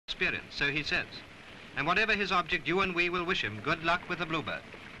experience, so he says. And whatever his object, you and we will wish him good luck with the Bluebird.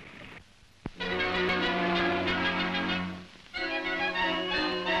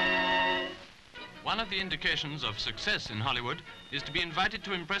 One of the indications of success in Hollywood is to be invited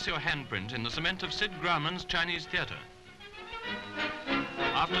to impress your handprint in the cement of Sid Grauman's Chinese theatre.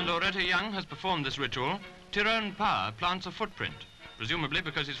 After Loretta Young has performed this ritual, Tyrone Power plants a footprint, presumably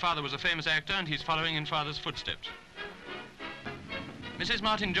because his father was a famous actor and he's following in father's footsteps. Mrs.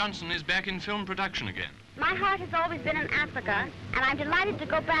 Martin Johnson is back in film production again. My heart has always been in Africa, and I'm delighted to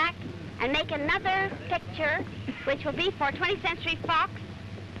go back and make another picture, which will be for 20th Century Fox.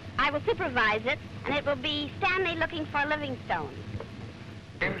 I will supervise it, and it will be Stanley Looking for Livingstone.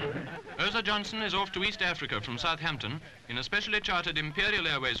 Osa Johnson is off to East Africa from Southampton in a specially chartered Imperial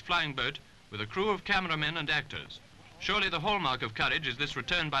Airways flying boat with a crew of cameramen and actors. Surely the hallmark of courage is this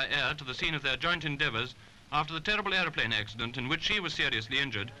return by air to the scene of their joint endeavors after the terrible aeroplane accident in which she was seriously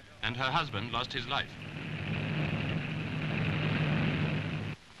injured and her husband lost his life.